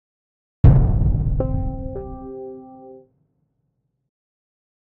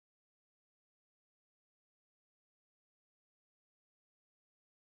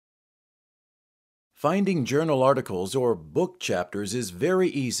Finding journal articles or book chapters is very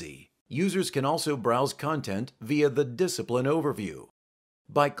easy. Users can also browse content via the Discipline Overview.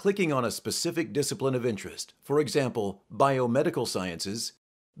 By clicking on a specific discipline of interest, for example, biomedical sciences,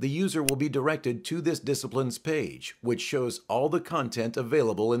 the user will be directed to this discipline's page, which shows all the content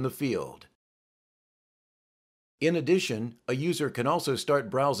available in the field. In addition, a user can also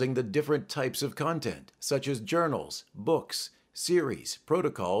start browsing the different types of content, such as journals, books, series,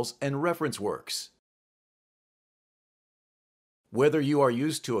 protocols, and reference works. Whether you are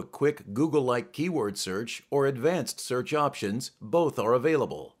used to a quick Google-like keyword search or advanced search options, both are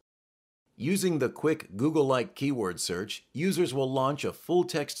available. Using the quick Google-like keyword search, users will launch a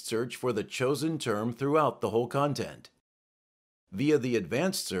full-text search for the chosen term throughout the whole content. Via the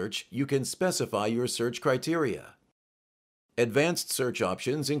advanced search, you can specify your search criteria. Advanced search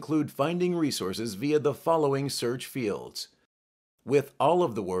options include finding resources via the following search fields: with all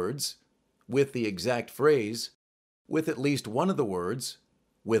of the words, with the exact phrase, with at least one of the words,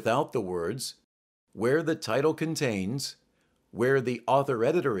 without the words, where the title contains, where the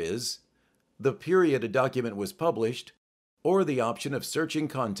author-editor is, the period a document was published, or the option of searching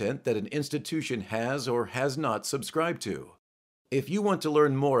content that an institution has or has not subscribed to. If you want to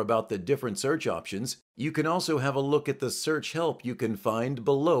learn more about the different search options, you can also have a look at the search help you can find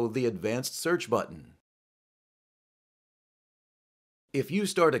below the Advanced Search button. If you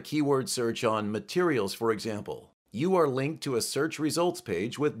start a keyword search on materials, for example, you are linked to a search results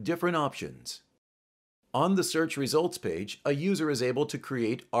page with different options. On the search results page, a user is able to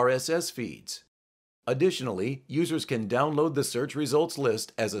create RSS feeds. Additionally, users can download the search results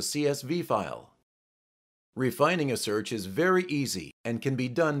list as a CSV file. Refining a search is very easy and can be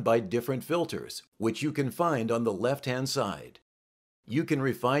done by different filters, which you can find on the left-hand side. You can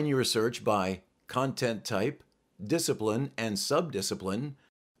refine your search by content type, discipline and subdiscipline,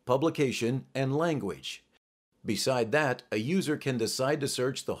 publication, and language. Beside that, a user can decide to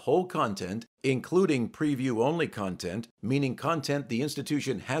search the whole content, including preview-only content, meaning content the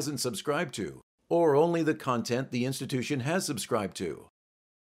institution hasn't subscribed to, or only the content the institution has subscribed to.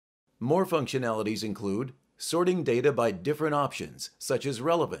 More functionalities include sorting data by different options, such as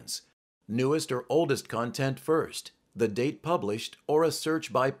relevance, newest or oldest content first, the date published, or a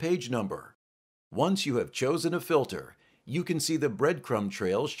search by page number. Once you have chosen a filter, you can see the breadcrumb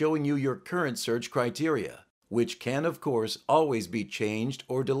trail showing you your current search criteria, which can, of course, always be changed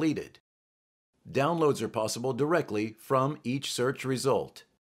or deleted. Downloads are possible directly from each search result.